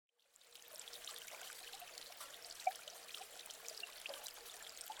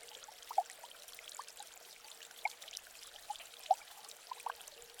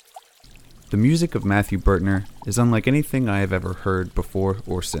The music of Matthew Bertner is unlike anything I have ever heard before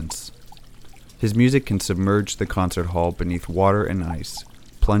or since. His music can submerge the concert hall beneath water and ice,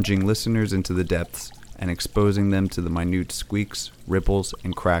 plunging listeners into the depths and exposing them to the minute squeaks, ripples,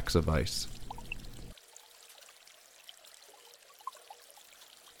 and cracks of ice.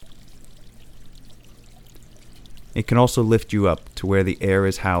 It can also lift you up to where the air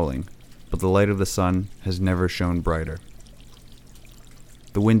is howling, but the light of the sun has never shone brighter.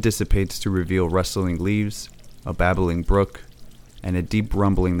 The wind dissipates to reveal rustling leaves, a babbling brook, and a deep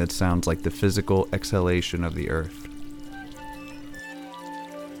rumbling that sounds like the physical exhalation of the earth.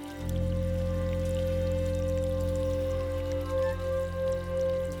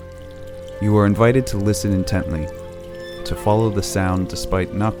 You are invited to listen intently, to follow the sound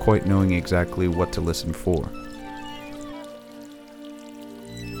despite not quite knowing exactly what to listen for.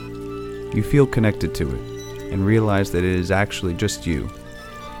 You feel connected to it, and realize that it is actually just you,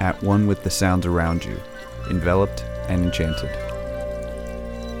 at one with the sounds around you, enveloped and enchanted.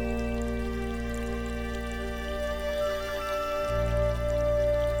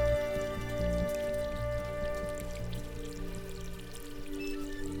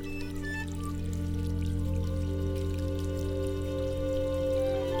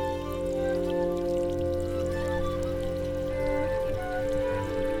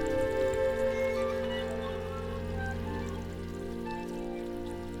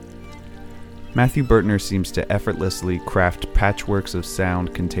 Matthew Bertner seems to effortlessly craft patchworks of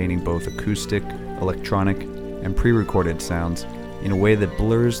sound containing both acoustic, electronic, and pre-recorded sounds in a way that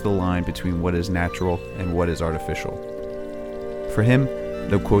blurs the line between what is natural and what is artificial. For him,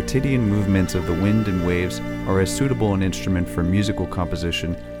 the quotidian movements of the wind and waves are as suitable an instrument for musical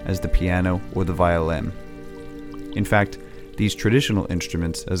composition as the piano or the violin. In fact, these traditional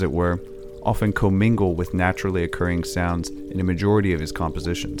instruments, as it were, often commingle with naturally occurring sounds in a majority of his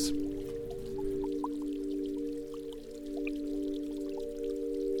compositions.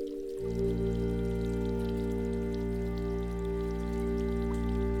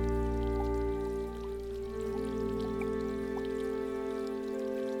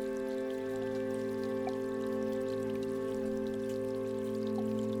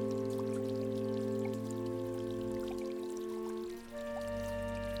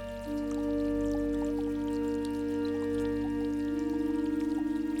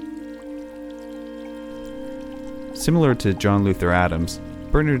 Similar to John Luther Adams,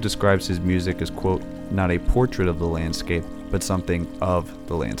 Bertner describes his music as, quote, not a portrait of the landscape, but something of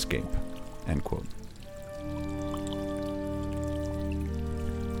the landscape, end quote.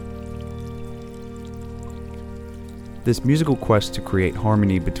 This musical quest to create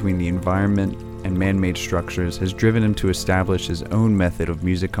harmony between the environment and man-made structures has driven him to establish his own method of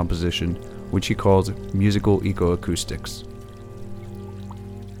music composition, which he calls musical ecoacoustics.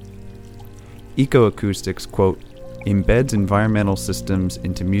 Ecoacoustics, quote, embeds environmental systems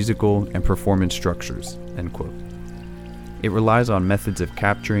into musical and performance structures, end quote. It relies on methods of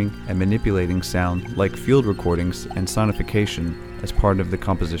capturing and manipulating sound like field recordings and sonification as part of the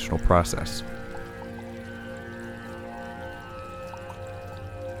compositional process.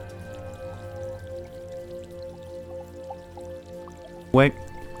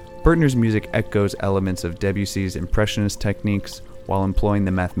 Bertner's music echoes elements of Debussy's Impressionist techniques while employing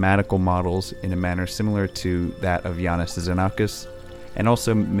the mathematical models in a manner similar to that of Iannis Xenakis, and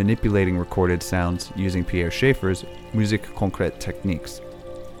also manipulating recorded sounds using Pierre Schaeffer's musique concrète techniques.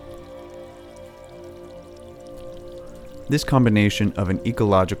 This combination of an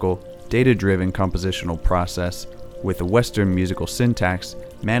ecological, data-driven compositional process with a Western musical syntax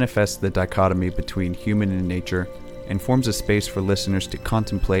manifests the dichotomy between human and nature and forms a space for listeners to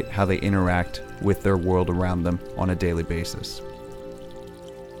contemplate how they interact with their world around them on a daily basis.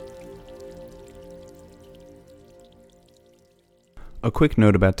 A quick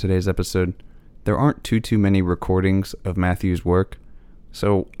note about today's episode. There aren't too many recordings of Matthew's work,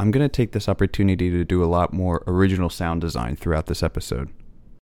 so I'm going to take this opportunity to do a lot more original sound design throughout this episode.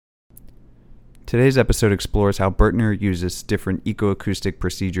 Today's episode explores how Bertner uses different ecoacoustic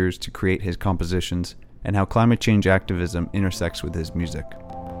procedures to create his compositions and how climate change activism intersects with his music.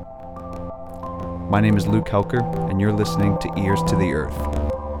 My name is Luke Helker, and you're listening to Ears to the Earth.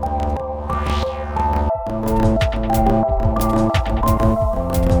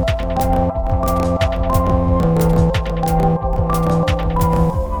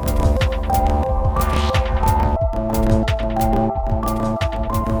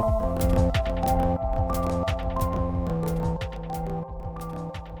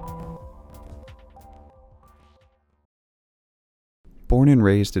 Born and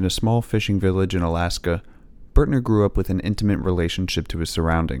raised in a small fishing village in Alaska, Bertner grew up with an intimate relationship to his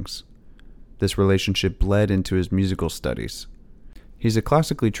surroundings. this relationship bled into his musical studies. He's a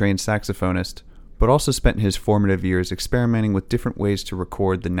classically trained saxophonist, but also spent his formative years experimenting with different ways to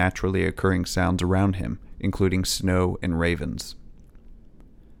record the naturally occurring sounds around him, including snow and ravens.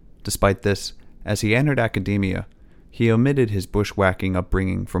 Despite this, as he entered academia, he omitted his bushwhacking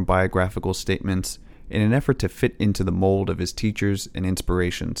upbringing from biographical statements in an effort to fit into the mold of his teachers and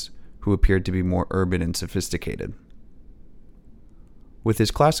inspirations, who appeared to be more urban and sophisticated. With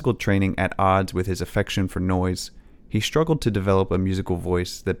his classical training at odds with his affection for noise, he struggled to develop a musical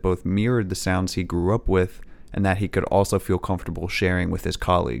voice that both mirrored the sounds he grew up with and that he could also feel comfortable sharing with his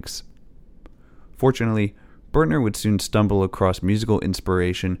colleagues. Fortunately, Bertner would soon stumble across musical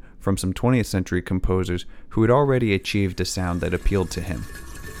inspiration from some 20th century composers who had already achieved a sound that appealed to him.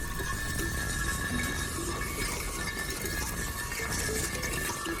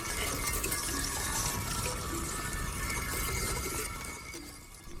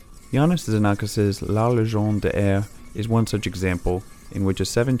 Iannis Xenakis' La Légende de Air is one such example, in which a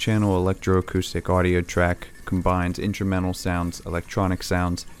 7-channel electroacoustic audio track combines instrumental sounds, electronic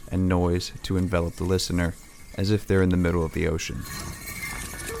sounds, and noise to envelop the listener, as if they're in the middle of the ocean.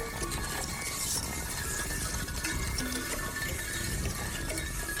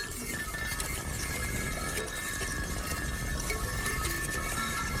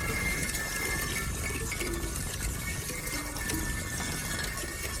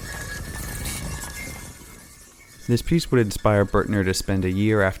 This piece would inspire Bertner to spend a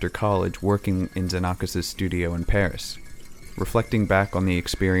year after college working in Xenakis' studio in Paris. Reflecting back on the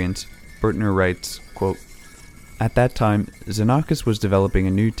experience, Bertner writes, quote, "At that time, Xenakis was developing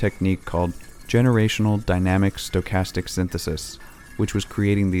a new technique called generational dynamic stochastic synthesis, which was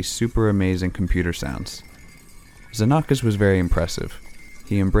creating these super amazing computer sounds. Xenakis was very impressive.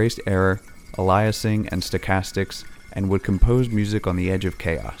 He embraced error, aliasing, and stochastics, and would compose music on the edge of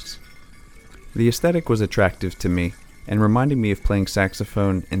chaos. The aesthetic was attractive to me, and reminded me of playing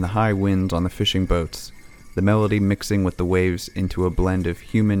saxophone in the high winds on the fishing boats, the melody mixing with the waves into a blend of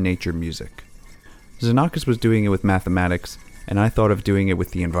human nature music. Xenakis was doing it with mathematics, and I thought of doing it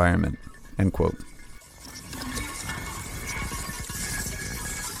with the environment." End quote.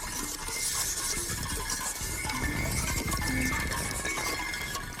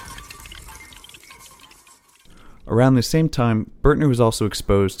 Around the same time, Bertner was also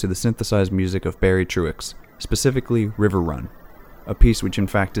exposed to the synthesized music of Barry Truex, specifically River Run, a piece which in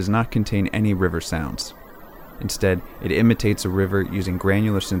fact does not contain any river sounds. Instead, it imitates a river using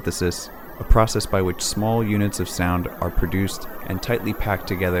granular synthesis, a process by which small units of sound are produced and tightly packed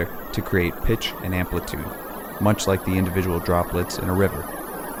together to create pitch and amplitude, much like the individual droplets in a river.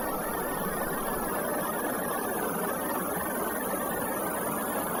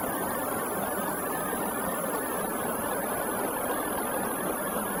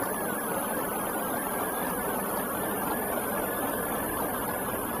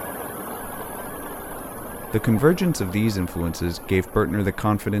 The convergence of these influences gave Bertner the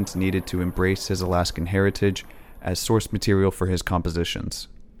confidence needed to embrace his Alaskan heritage as source material for his compositions.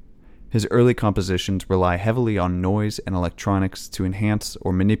 His early compositions rely heavily on noise and electronics to enhance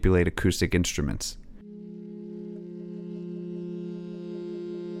or manipulate acoustic instruments.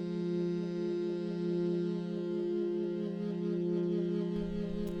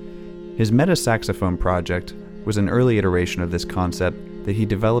 His meta-saxophone project was an early iteration of this concept that he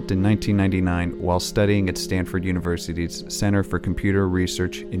developed in 1999 while studying at Stanford University's Center for Computer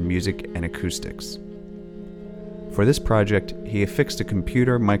Research in Music and Acoustics. For this project, he affixed a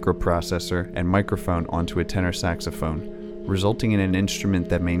computer microprocessor and microphone onto a tenor saxophone, resulting in an instrument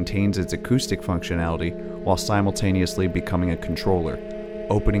that maintains its acoustic functionality while simultaneously becoming a controller,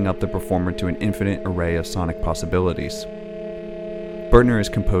 opening up the performer to an infinite array of sonic possibilities. Bertner has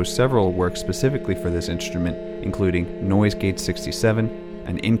composed several works specifically for this instrument, including Noise Gate 67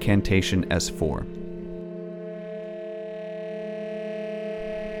 and Incantation S4.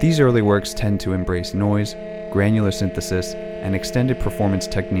 These early works tend to embrace noise, granular synthesis, and extended performance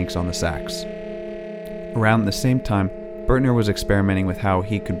techniques on the sax. Around the same time, Bertner was experimenting with how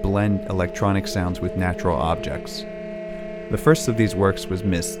he could blend electronic sounds with natural objects. The first of these works was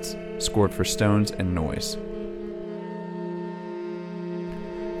Mists, scored for stones and noise.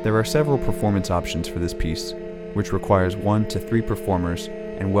 There are several performance options for this piece, which requires 1 to 3 performers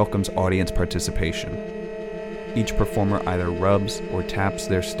and welcomes audience participation. Each performer either rubs or taps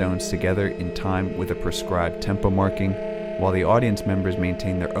their stones together in time with a prescribed tempo marking, while the audience members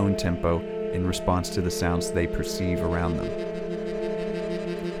maintain their own tempo in response to the sounds they perceive around them.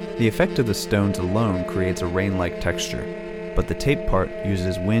 The effect of the stones alone creates a rain-like texture, but the tape part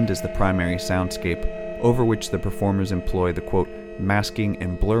uses wind as the primary soundscape, over which the performers employ the quote, masking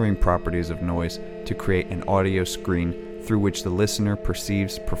and blurring properties of noise to create an audio screen through which the listener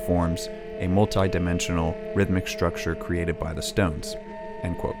performs a multi-dimensional rhythmic structure created by the Stones."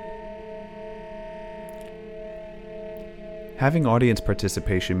 End quote. Having audience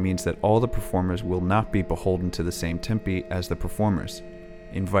participation means that all the performers will not be beholden to the same tempi as the performers,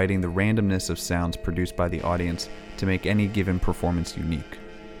 inviting the randomness of sounds produced by the audience to make any given performance unique.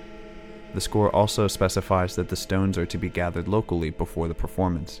 The score also specifies that the Stones are to be gathered locally before the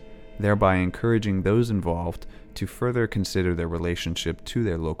performance, thereby encouraging those involved to further consider their relationship to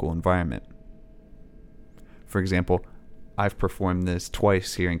their local environment. For example, I've performed this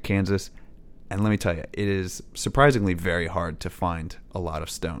twice here in Kansas, and let me tell you, it is surprisingly very hard to find a lot of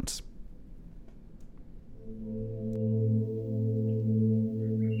Stones.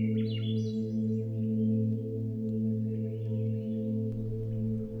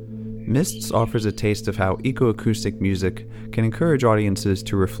 Mists offers a taste of how ecoacoustic music can encourage audiences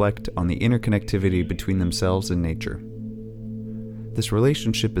to reflect on the interconnectivity between themselves and nature. This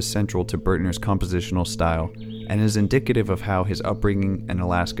relationship is central to Bertner's compositional style and is indicative of how his upbringing in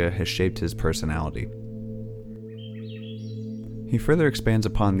Alaska has shaped his personality. He further expands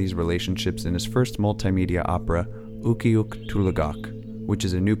upon these relationships in his first multimedia opera, Ukiuk-Tulagak, which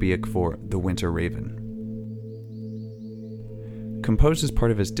is Inupiaq for The Winter Raven. Composed as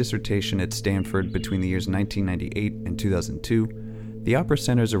part of his dissertation at Stanford between the years 1998 and 2002, the opera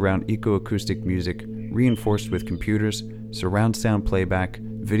centers around ecoacoustic music reinforced with computers, surround sound playback,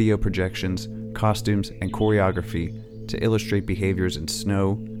 video projections, costumes, and choreography to illustrate behaviors in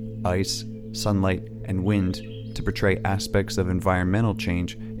snow, ice, sunlight, and wind to portray aspects of environmental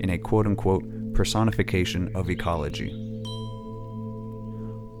change in a quote-unquote personification of ecology.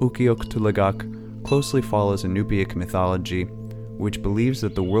 Ukiuk-Tulagak closely follows Inupiaq mythology, which believes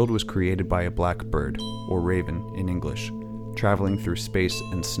that the world was created by a black bird, or raven in English, traveling through space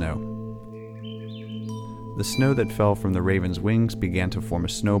and snow. The snow that fell from the raven's wings began to form a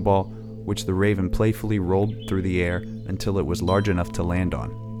snowball, which the raven playfully rolled through the air until it was large enough to land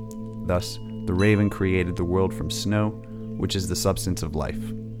on. Thus, the raven created the world from snow, which is the substance of life.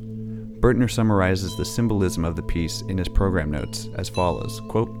 Bertner summarizes the symbolism of the piece in his program notes as follows,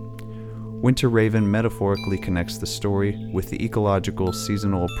 quote, "Winter Raven metaphorically connects the story with the ecological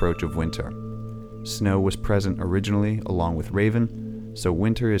seasonal approach of winter. Snow was present originally along with Raven, so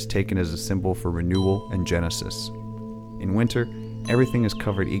winter is taken as a symbol for renewal and genesis. In winter, everything is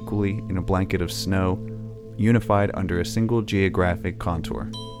covered equally in a blanket of snow, unified under a single geographic contour.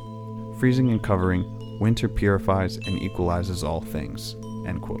 Freezing and covering, winter purifies and equalizes all things."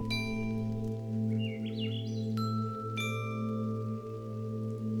 End quote.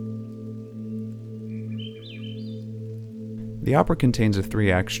 The opera contains a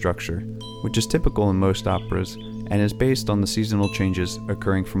three-act structure, which is typical in most operas and is based on the seasonal changes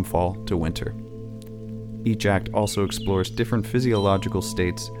occurring from fall to winter. Each act also explores different physiological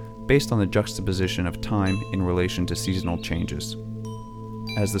states based on the juxtaposition of time in relation to seasonal changes.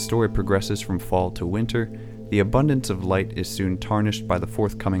 As the story progresses from fall to winter, the abundance of light is soon tarnished by the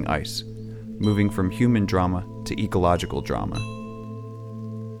forthcoming ice, moving from human drama to ecological drama.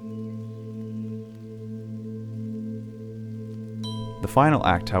 The final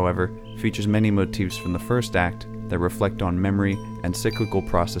act, however, features many motifs from the first act that reflect on memory and cyclical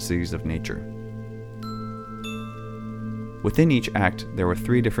processes of nature. Within each act, there were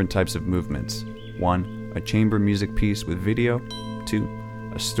three different types of movements. 1. A chamber music piece with video. 2.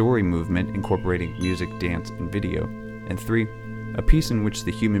 A story movement incorporating music, dance, and video. And 3. A piece in which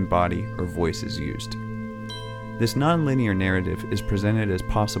the human body or voice is used. This non-linear narrative is presented as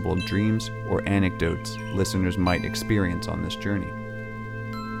possible dreams or anecdotes listeners might experience on this journey.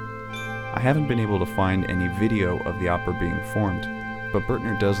 I haven't been able to find any video of the opera being formed, but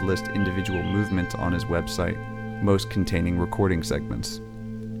Bertner does list individual movements on his website, most containing recording segments.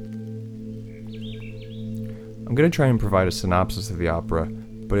 I'm going to try and provide a synopsis of the opera,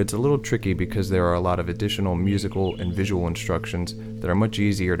 but it's a little tricky because there are a lot of additional musical and visual instructions that are much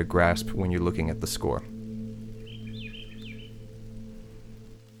easier to grasp when you're looking at the score.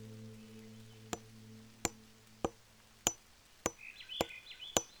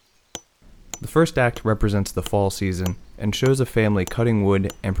 The first act represents the fall season and shows a family cutting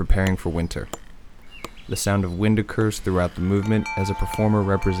wood and preparing for winter. The sound of wind occurs throughout the movement as a performer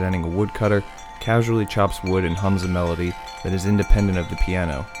representing a woodcutter casually chops wood and hums a melody that is independent of the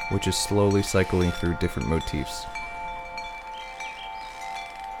piano, which is slowly cycling through different motifs.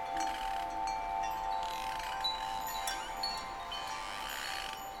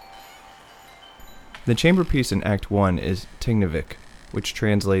 The chamber piece in Act 1 is Tignavik, which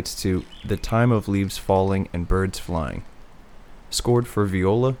translates to the time of leaves falling and birds flying. Scored for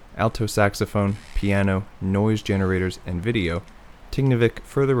viola, alto saxophone, piano, noise generators, and video, Tignevik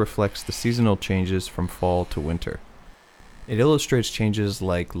further reflects the seasonal changes from fall to winter. It illustrates changes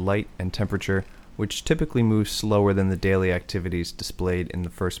like light and temperature, which typically move slower than the daily activities displayed in the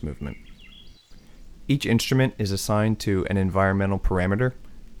first movement. Each instrument is assigned to an environmental parameter.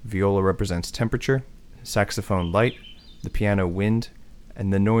 Viola represents temperature, saxophone light, the piano wind,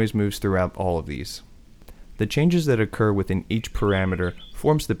 and the noise moves throughout all of these. The changes that occur within each parameter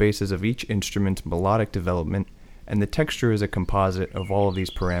forms the basis of each instrument's melodic development, and the texture is a composite of all of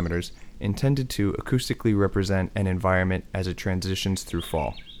these parameters intended to acoustically represent an environment as it transitions through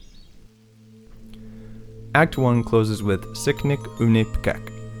fall. Act 1 closes with Siknik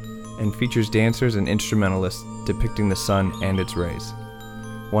Unipkek and features dancers and instrumentalists depicting the sun and its rays.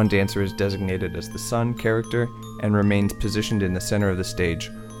 One dancer is designated as the sun character and remains positioned in the center of the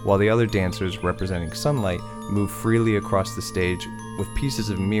stage, while the other dancers representing sunlight move freely across the stage with pieces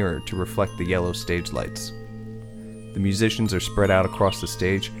of mirror to reflect the yellow stage lights. The musicians are spread out across the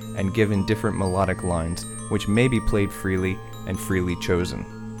stage and given different melodic lines, which may be played freely and freely chosen.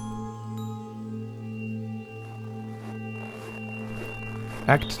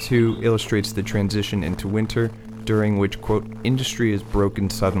 Act 2 illustrates the transition into winter, during which, quote, industry is broken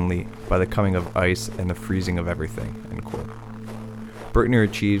suddenly by the coming of ice and the freezing of everything, end quote. Bertner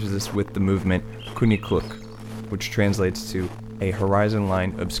achieves this with the movement Kunikluk, which translates to a horizon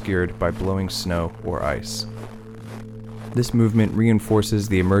line obscured by blowing snow or ice. This movement reinforces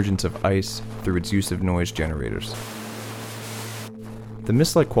the emergence of ice through its use of noise generators. The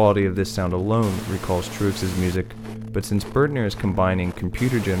mist-like quality of this sound alone recalls Truex's music, but since Bertner is combining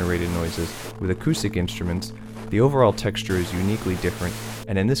computer-generated noises with acoustic instruments, the overall texture is uniquely different,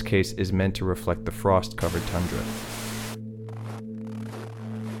 and in this case is meant to reflect the frost-covered tundra.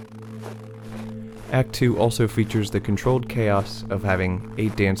 Act 2 also features the controlled chaos of having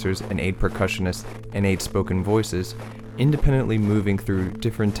 8 dancers and 8 percussionists and 8 spoken voices, independently moving through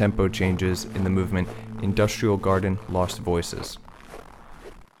different tempo changes in the movement Industrial Garden Lost Voices.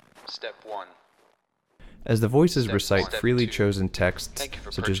 Step 1. As the voices Step recite 1. freely Step 2. chosen texts, Thank you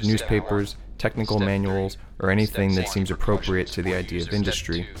for such as purchasing newspapers, technical Step 3. manuals, or anything Step that seems 4. appropriate to the Precautions idea of for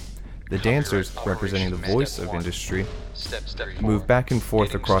industry, users. Step 2. the dancers, Copyright representing the operation. voice Step of 1. industry, Step 3. move back and forth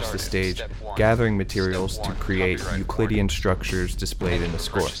Getting across the started. stage, Step 1. gathering materials Step to 1. create Copyright Euclidean warning. structures displayed in the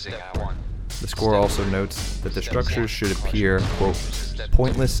score. Purchasing Act 1. The score also notes that the structures should appear, quote,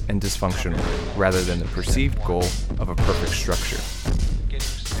 pointless and dysfunctional, rather than the perceived goal of a perfect structure.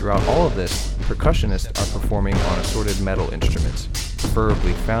 Throughout all of this, percussionists are performing on assorted metal instruments,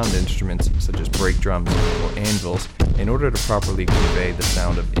 preferably found instruments such as brake drums or anvils, in order to properly convey the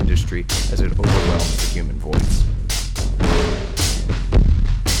sound of industry as it overwhelms the human voice.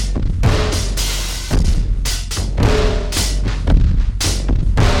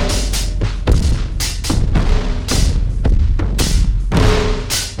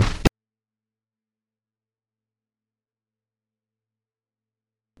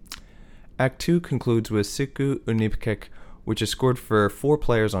 Act 2 concludes with Siku Unipkek, which is scored for 4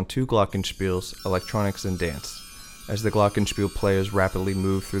 players on 2 glockenspiels, electronics, and dance. As the glockenspiel players rapidly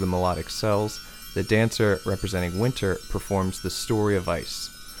move through the melodic cells, the dancer representing winter performs the story of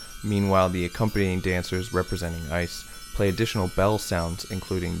ice. Meanwhile, the accompanying dancers representing ice play additional bell sounds,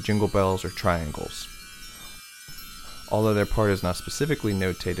 including jingle bells or triangles. Although their part is not specifically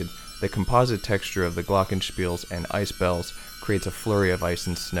notated, the composite texture of the glockenspiels and ice bells creates a flurry of ice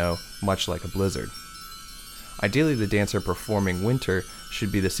and snow, much like a blizzard. Ideally, the dancer performing winter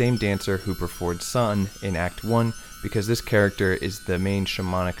should be the same dancer who performed sun in Act 1, because this character is the main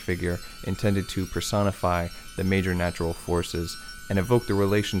shamanic figure intended to personify the major natural forces and evoke the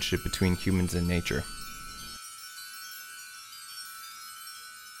relationship between humans and nature.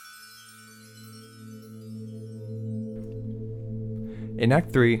 In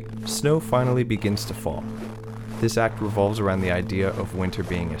Act 3, snow finally begins to fall. This act revolves around the idea of winter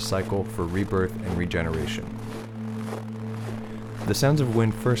being a cycle for rebirth and regeneration. The sounds of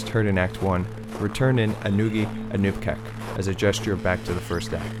wind first heard in Act 1 return in Anugi Anupkak as a gesture back to the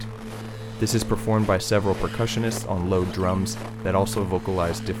first act. This is performed by several percussionists on low drums that also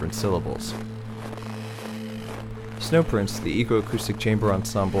vocalize different syllables. Snowprints, the ecoacoustic chamber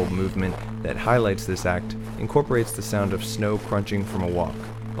ensemble movement that highlights this act, incorporates the sound of snow crunching from a walk,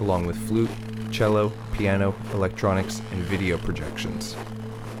 along with flute, cello, piano, electronics, and video projections.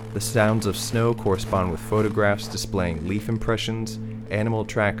 The sounds of snow correspond with photographs displaying leaf impressions, animal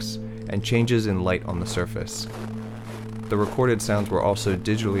tracks, and changes in light on the surface. The recorded sounds were also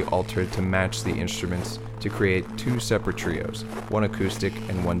digitally altered to match the instruments to create 2 separate trios, one acoustic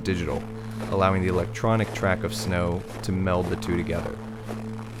and one digital, allowing the electronic track of Snow to meld the two together.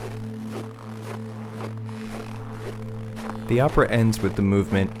 The opera ends with the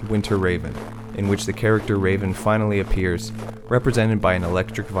movement Winter Raven, in which the character Raven finally appears, represented by an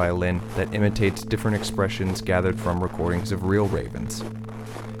electric violin that imitates different expressions gathered from recordings of real ravens.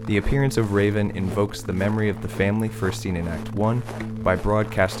 The appearance of Raven invokes the memory of the family first seen in Act 1 by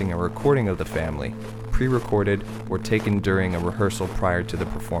broadcasting a recording of the family, pre-recorded or taken during a rehearsal prior to the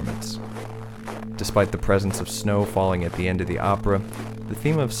performance. Despite the presence of snow falling at the end of the opera, the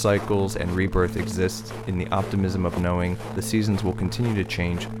theme of cycles and rebirth exists in the optimism of knowing the seasons will continue to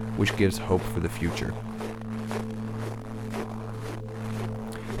change, which gives hope for the future.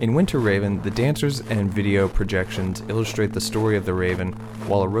 In Winter Raven, the dancers and video projections illustrate the story of the Raven,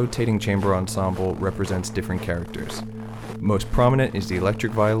 while a rotating chamber ensemble represents different characters. Most prominent is the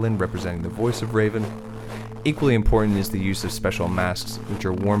electric violin representing the voice of Raven. Equally important is the use of special masks, which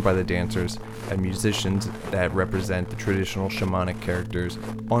are worn by the dancers and musicians that represent the traditional shamanic characters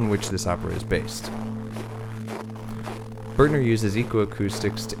on which this opera is based. Bertner uses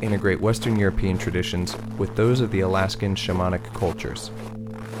ecoacoustics to integrate Western European traditions with those of the Alaskan shamanic cultures.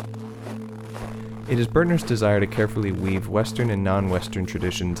 It is Bertner's desire to carefully weave Western and non-Western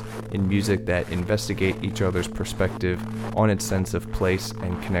traditions in music that investigate each other's perspective on its sense of place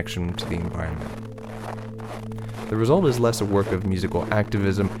and connection to the environment. The result is less a work of musical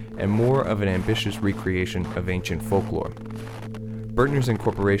activism and more of an ambitious recreation of ancient folklore. Bertner's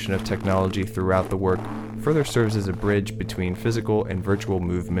incorporation of technology throughout the work further serves as a bridge between physical and virtual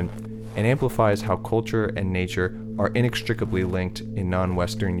movement and amplifies how culture and nature are inextricably linked in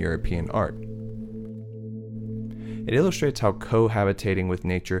non-Western European art. It illustrates how cohabitating with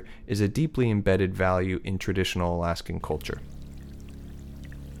nature is a deeply embedded value in traditional Alaskan culture.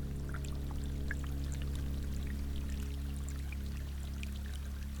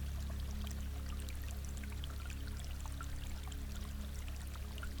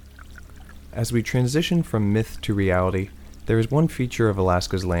 As we transition from myth to reality, there is one feature of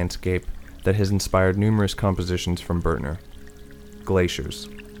Alaska's landscape that has inspired numerous compositions from Bertner: glaciers.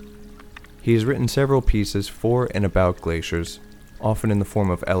 He has written several pieces for and about glaciers, often in the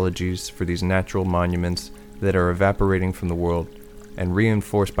form of elegies for these natural monuments that are evaporating from the world and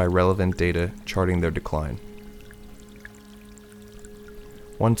reinforced by relevant data charting their decline.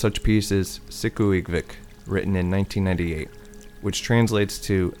 One such piece is Sikuigvik, written in 1998, which translates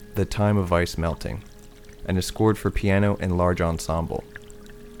to The Time of Ice Melting, and is scored for piano and large ensemble.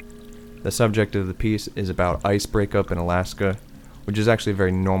 The subject of the piece is about ice breakup in Alaska, which is actually a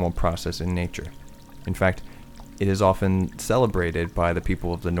very normal process in nature. In fact, it is often celebrated by the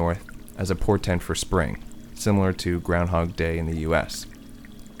people of the North as a portent for spring, similar to Groundhog Day in the US.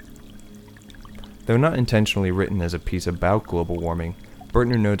 Though not intentionally written as a piece about global warming,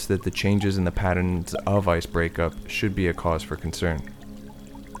 Bertner notes that the changes in the patterns of ice breakup should be a cause for concern.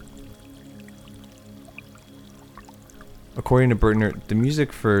 According to Bertner, the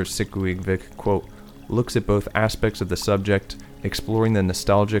music for Sikuigvik, quote, looks at both aspects of the subject, exploring the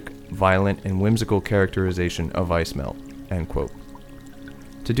nostalgic, violent, and whimsical characterization of ice melt, end quote.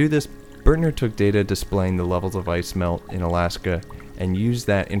 To do this, Bertner took data displaying the levels of ice melt in Alaska and used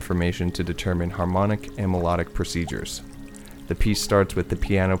that information to determine harmonic and melodic procedures. The piece starts with the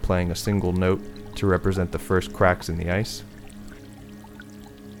piano playing a single note to represent the first cracks in the ice.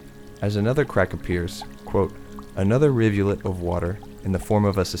 As another crack appears, quote, another rivulet of water in the form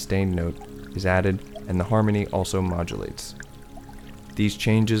of a sustained note is added and the harmony also modulates. These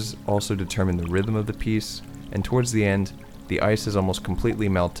changes also determine the rhythm of the piece, and towards the end, the ice is almost completely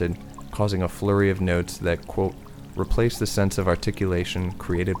melted, causing a flurry of notes that, quote, replace the sense of articulation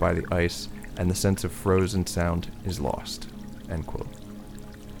created by the ice, and the sense of frozen sound is lost, end quote.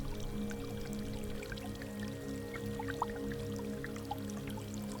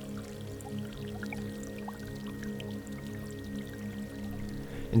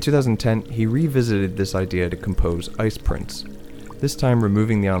 In 2010, he revisited this idea to compose Ice Prince, this time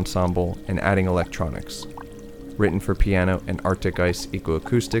removing the ensemble and adding electronics. Written for piano and Arctic ice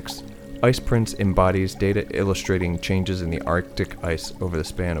ecoacoustics, Ice Prince embodies data illustrating changes in the Arctic ice over the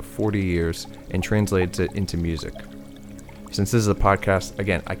span of 40 years and translates it into music. Since this is a podcast,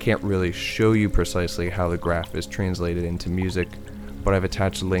 again, I can't really show you precisely how the graph is translated into music, but I've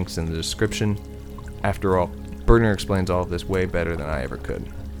attached links in the description. After all, Bertner explains all of this way better than I ever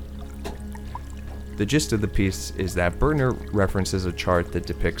could. The gist of the piece is that Bertner references a chart that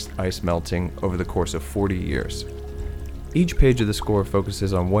depicts ice melting over the course of 40 years. Each page of the score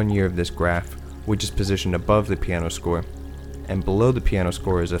focuses on 1 year of this graph, which is positioned above the piano score, and below the piano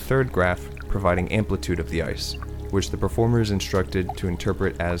score is a third graph providing amplitude of the ice, which the performer is instructed to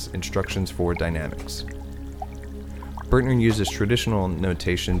interpret as instructions for dynamics. Bertner uses traditional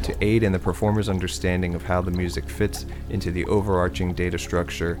notation to aid in the performer's understanding of how the music fits into the overarching data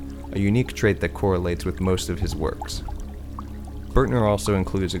structure, a unique trait that correlates with most of his works. Bertner also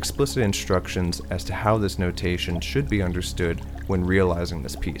includes explicit instructions as to how this notation should be understood when realizing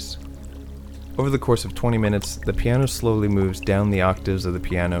this piece. Over the course of 20 minutes, the piano slowly moves down the octaves of the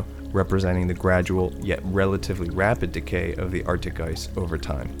piano, representing the gradual yet relatively rapid decay of the Arctic ice over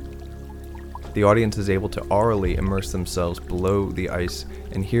time. The audience is able to aurally immerse themselves below the ice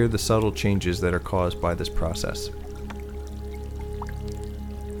and hear the subtle changes that are caused by this process.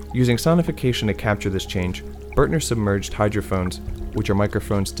 Using sonification to capture this change, Bertner submerged hydrophones, which are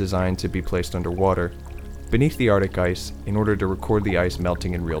microphones designed to be placed underwater, beneath the Arctic ice in order to record the ice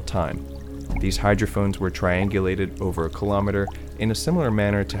melting in real time. These hydrophones were triangulated over a kilometer in a similar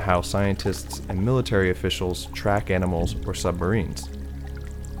manner to how scientists and military officials track animals or submarines.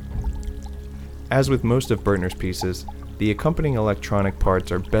 As with most of Bertner's pieces, the accompanying electronic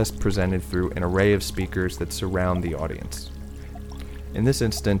parts are best presented through an array of speakers that surround the audience. In this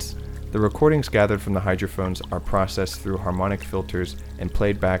instance, the recordings gathered from the hydrophones are processed through harmonic filters and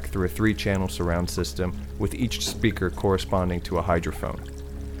played back through a 3-channel surround system, with each speaker corresponding to a hydrophone.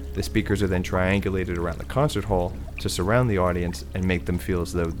 The speakers are then triangulated around the concert hall to surround the audience and make them feel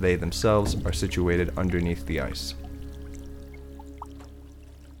as though they themselves are situated underneath the ice.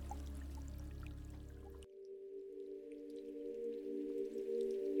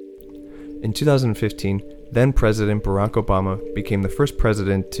 In 2015, then-President Barack Obama became the first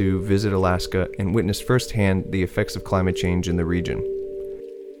president to visit Alaska and witness firsthand the effects of climate change in the region.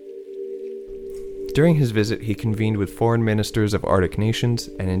 During his visit, he convened with foreign ministers of Arctic nations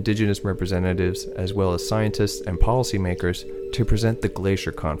and indigenous representatives, as well as scientists and policymakers, to present the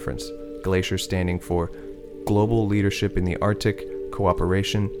Glacier Conference, Glacier standing for Global Leadership in the Arctic,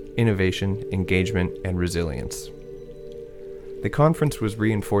 Cooperation, Innovation, Engagement, and Resilience. The conference was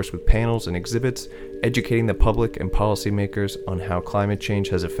reinforced with panels and exhibits, educating the public and policymakers on how climate change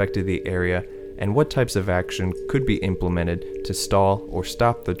has affected the area and what types of action could be implemented to stall or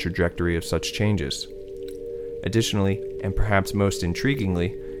stop the trajectory of such changes. Additionally, and perhaps most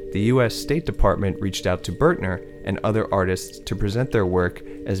intriguingly, the U.S. State Department reached out to Bertner and other artists to present their work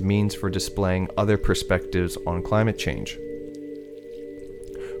as means for displaying other perspectives on climate change.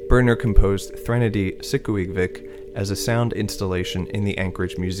 Bertner composed Threnody Sikuigvik as a sound installation in the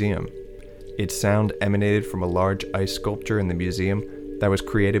Anchorage Museum. Its sound emanated from a large ice sculpture in the museum that was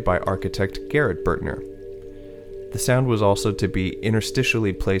created by architect Garrett Bertner. The sound was also to be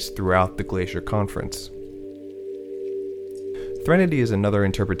interstitially placed throughout the Glacier Conference. Threnody is another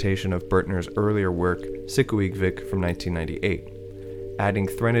interpretation of Bertner's earlier work, Sikuigvik, from 1998. Adding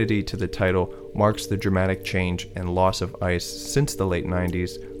Threnody to the title marks the dramatic change and loss of ice since the late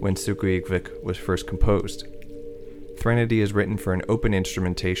 90s, when Sikuigvik was first composed. Threnody is written for an open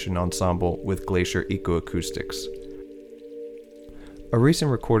instrumentation ensemble with Glacier Ecoacoustics. A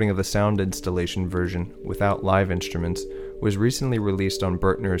recent recording of the sound installation version, without live instruments, was recently released on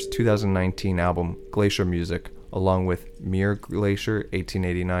Bertner's 2019 album Glacier Music, along with Muir Glacier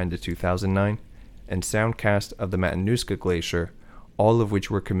 1889-2009 and Soundcast of the Matanuska Glacier, all of which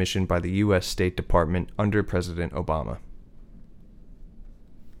were commissioned by the U.S. State Department under President Obama.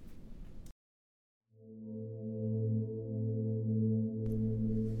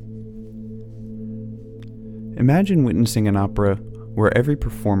 Imagine witnessing an opera where every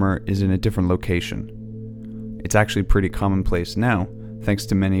performer is in a different location. It's actually pretty commonplace now, thanks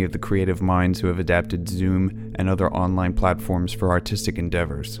to many of the creative minds who have adapted Zoom and other online platforms for artistic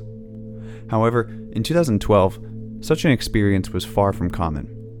endeavors. However, in 2012, such an experience was far from common.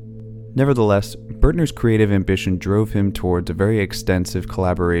 Nevertheless, Bertner's creative ambition drove him towards a very extensive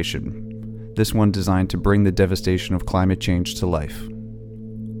collaboration, this one designed to bring the devastation of climate change to life.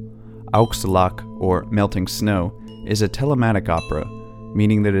 Auxlach, or Melting Snow, is a telematic opera,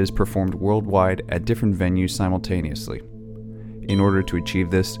 meaning that it is performed worldwide at different venues simultaneously. In order to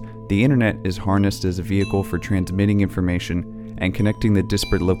achieve this, the internet is harnessed as a vehicle for transmitting information and connecting the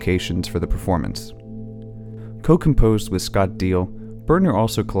disparate locations for the performance. Co-composed with Scott Deal, Bertner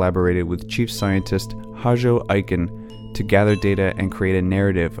also collaborated with chief scientist Hajo Aiken to gather data and create a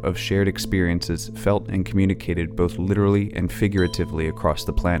narrative of shared experiences felt and communicated both literally and figuratively across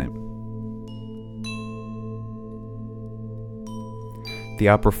the planet. The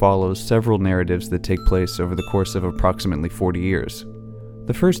opera follows several narratives that take place over the course of approximately 40 years.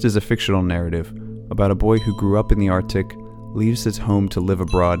 The first is a fictional narrative about a boy who grew up in the Arctic, leaves his home to live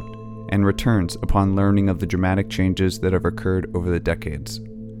abroad, and returns upon learning of the dramatic changes that have occurred over the decades.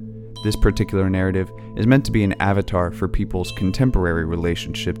 This particular narrative is meant to be an avatar for people's contemporary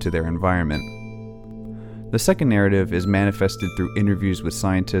relationship to their environment. The second narrative is manifested through interviews with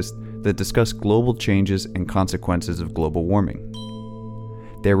scientists that discuss global changes and consequences of global warming.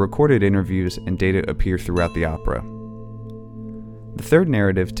 Their recorded interviews and data appear throughout the opera. The third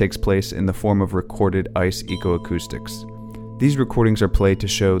narrative takes place in the form of recorded ice ecoacoustics. These recordings are played to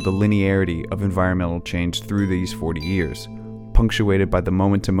show the linearity of environmental change through these 40 years, punctuated by the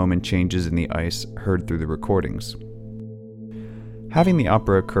moment-to-moment changes in the ice heard through the recordings. Having the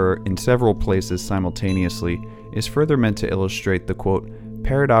opera occur in several places simultaneously is further meant to illustrate the, quote,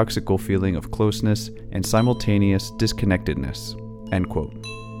 paradoxical feeling of closeness and simultaneous disconnectedness, end quote.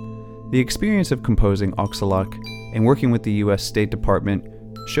 The experience of composing Auxilic and working with the U.S. State Department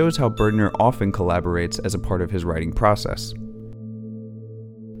shows how Bertner often collaborates as a part of his writing process.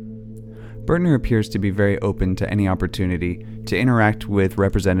 Bertner appears to be very open to any opportunity to interact with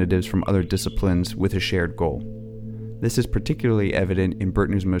representatives from other disciplines with a shared goal. This is particularly evident in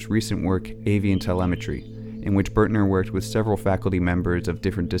Bertner's most recent work, Avian Telemetry, in which Bertner worked with several faculty members of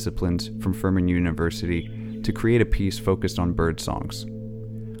different disciplines from Furman University to create a piece focused on bird songs.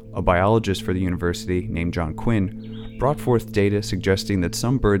 A biologist for the university named John Quinn brought forth data suggesting that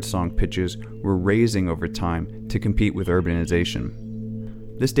some birdsong pitches were raising over time to compete with urbanization.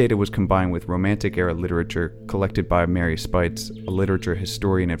 This data was combined with Romantic-era literature collected by Mary Spites, a literature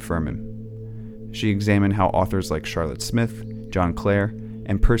historian at Furman. She examined how authors like Charlotte Smith, John Clare,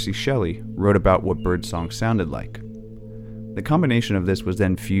 and Percy Shelley wrote about what birdsong sounded like. The combination of this was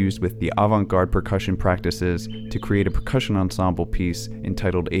then fused with the avant-garde percussion practices to create a percussion ensemble piece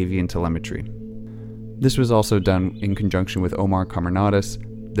entitled Avian Telemetry. This was also done in conjunction with Omar Camarnadas,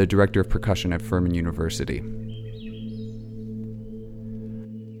 the director of percussion at Furman University.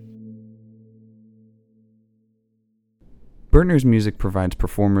 Bertner's music provides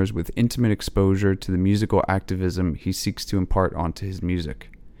performers with intimate exposure to the musical activism he seeks to impart onto his music.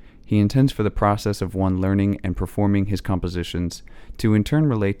 He intends for the process of one learning and performing his compositions to in turn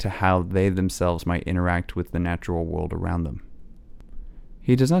relate to how they themselves might interact with the natural world around them.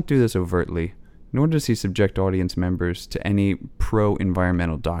 He does not do this overtly, nor does he subject audience members to any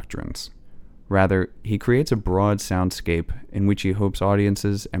pro-environmental doctrines. Rather, he creates a broad soundscape in which he hopes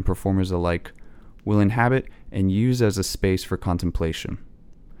audiences and performers alike will inhabit and use as a space for contemplation,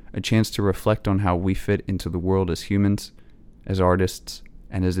 a chance to reflect on how we fit into the world as humans, as artists,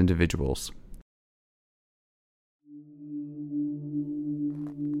 and as individuals.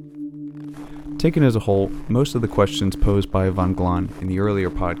 Taken as a whole, most of the questions posed by Van Glan in the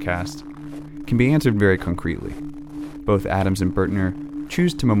earlier podcast can be answered very concretely. Both Adams and Bertner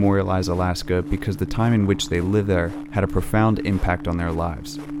choose to memorialize Alaska because the time in which they lived there had a profound impact on their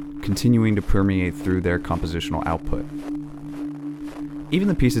lives, continuing to permeate through their compositional output. Even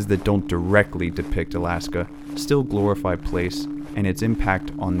the pieces that don't directly depict Alaska still glorify place and its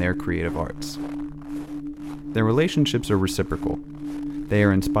impact on their creative arts. Their relationships are reciprocal. They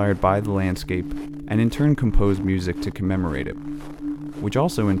are inspired by the landscape and in turn compose music to commemorate it, which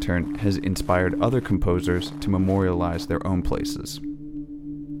also in turn has inspired other composers to memorialize their own places.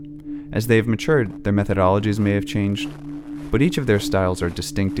 As they have matured, their methodologies may have changed, but each of their styles are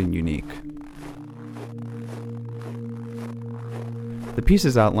distinct and unique. The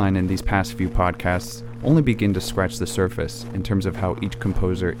pieces outlined in these past few podcasts only begin to scratch the surface in terms of how each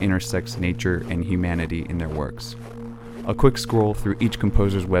composer intersects nature and humanity in their works. A quick scroll through each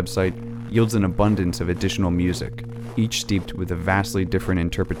composer's website yields an abundance of additional music, each steeped with a vastly different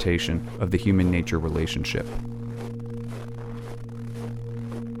interpretation of the human-nature relationship.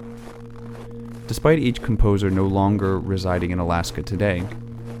 Despite each composer no longer residing in Alaska today,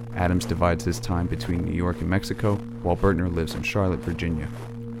 Adams divides his time between New York and Mexico, while Bertner lives in Charlotte, Virginia.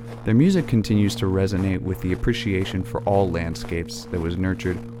 Their music continues to resonate with the appreciation for all landscapes that was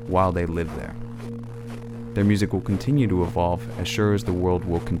nurtured while they lived there. Their music will continue to evolve as sure as the world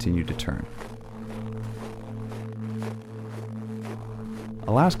will continue to turn.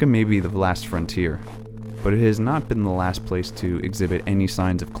 Alaska may be the last frontier, but it has not been the last place to exhibit any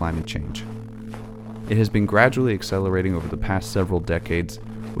signs of climate change. It has been gradually accelerating over the past several decades,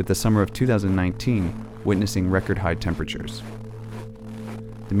 with the summer of 2019 witnessing record-high temperatures.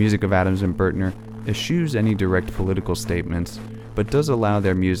 The music of Adams and Bertner eschews any direct political statements, but does allow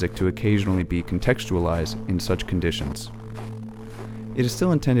their music to occasionally be contextualized in such conditions. It is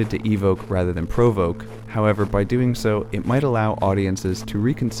still intended to evoke rather than provoke, however, by doing so, it might allow audiences to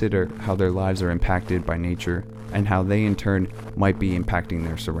reconsider how their lives are impacted by nature and how they in turn might be impacting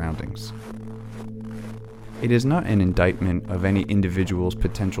their surroundings. It is not an indictment of any individual's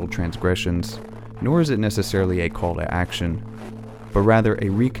potential transgressions, nor is it necessarily a call to action, but rather a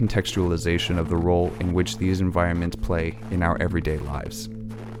recontextualization of the role in which these environments play in our everyday lives.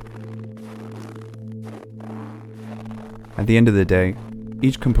 At the end of the day,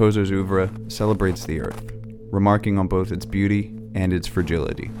 each composer's oeuvre celebrates the earth, remarking on both its beauty and its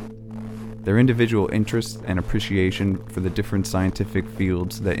fragility. Their individual interests and appreciation for the different scientific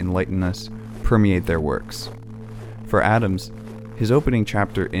fields that enlighten us permeate their works. For Adams, his opening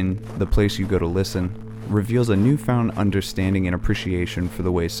chapter in The Place You Go to Listen reveals a newfound understanding and appreciation for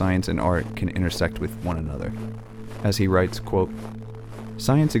the way science and art can intersect with one another. As he writes, quote,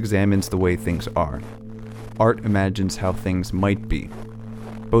 "Science examines the way things are. Art imagines how things might be.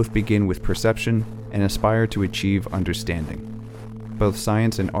 Both begin with perception and aspire to achieve understanding. Both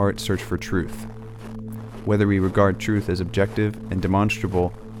science and art search for truth. Whether we regard truth as objective and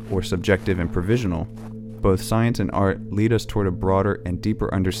demonstrable or subjective and provisional, both science and art lead us toward a broader and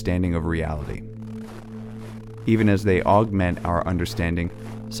deeper understanding of reality. Even as they augment our understanding,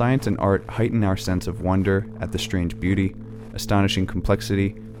 science and art heighten our sense of wonder at the strange beauty, astonishing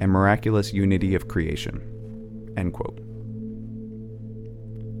complexity, and miraculous unity of creation." End quote.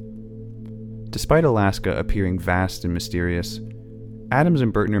 Despite Alaska appearing vast and mysterious, Adams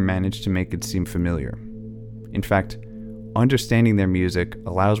and Bertner managed to make it seem familiar. In fact, understanding their music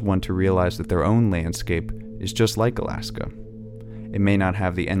allows one to realize that their own landscape is just like Alaska. It may not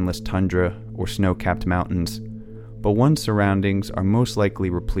have the endless tundra or snow-capped mountains, but one's surroundings are most likely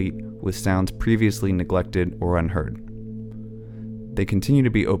replete with sounds previously neglected or unheard. They continue to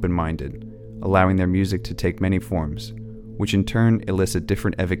be open-minded, allowing their music to take many forms, which in turn elicit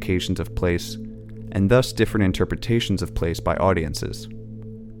different evocations of place, and thus different interpretations of place by audiences.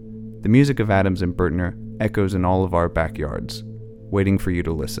 The music of Adams and Bertner echoes in all of our backyards, waiting for you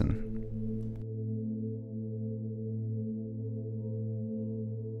to listen.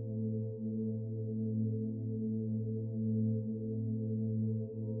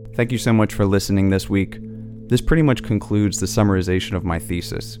 Thank you so much for listening this week. This pretty much concludes the summarization of my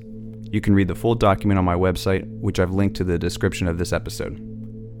thesis. You can read the full document on my website, which I've linked to the description of this episode.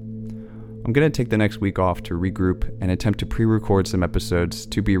 I'm going to take the next week off to regroup and attempt to pre-record some episodes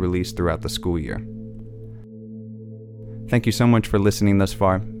to be released throughout the school year. Thank you so much for listening thus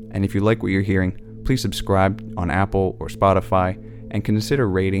far, and if you like what you're hearing, please subscribe on Apple or Spotify and consider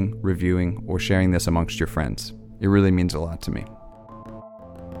rating, reviewing, or sharing this amongst your friends. It really means a lot to me.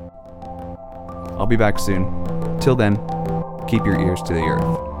 I'll be back soon. Till then, keep your ears to the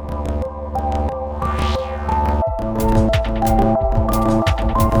earth.